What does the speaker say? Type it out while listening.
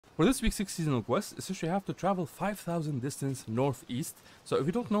For this week's 6 seasonal quest, essentially you have to travel 5,000 distance northeast. So if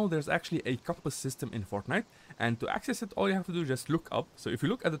you don't know, there's actually a compass system in Fortnite, and to access it, all you have to do is just look up. So if you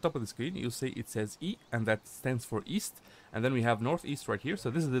look at the top of the screen, you'll see it says E, and that stands for east. And then we have northeast right here. So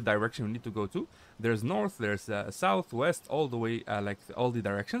this is the direction we need to go to. There's north, there's south, west, all the way, all the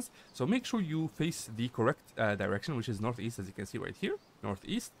directions. So make sure you face the correct direction, which is northeast, as you can see right here,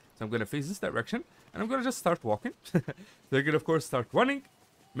 northeast. So I'm going to face this direction, and I'm going to just start walking. So you can, of course, start running.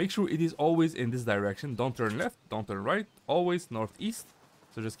 Make sure it is always in this direction. Don't turn left, don't turn right, always northeast.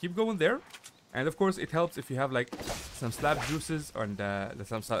 So just keep going there. And of course, it helps if you have like some slab juices and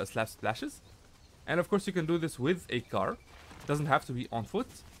some slab splashes. And of course, you can do this with a car. It doesn't have to be on foot.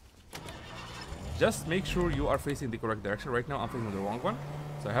 Just make sure you are facing the correct direction. Right now, I'm facing the wrong one.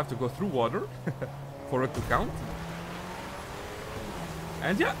 So I have to go through water for it to count.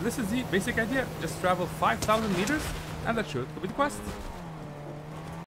 And yeah, this is the basic idea. Just travel 5,000 meters, and that should complete the quest.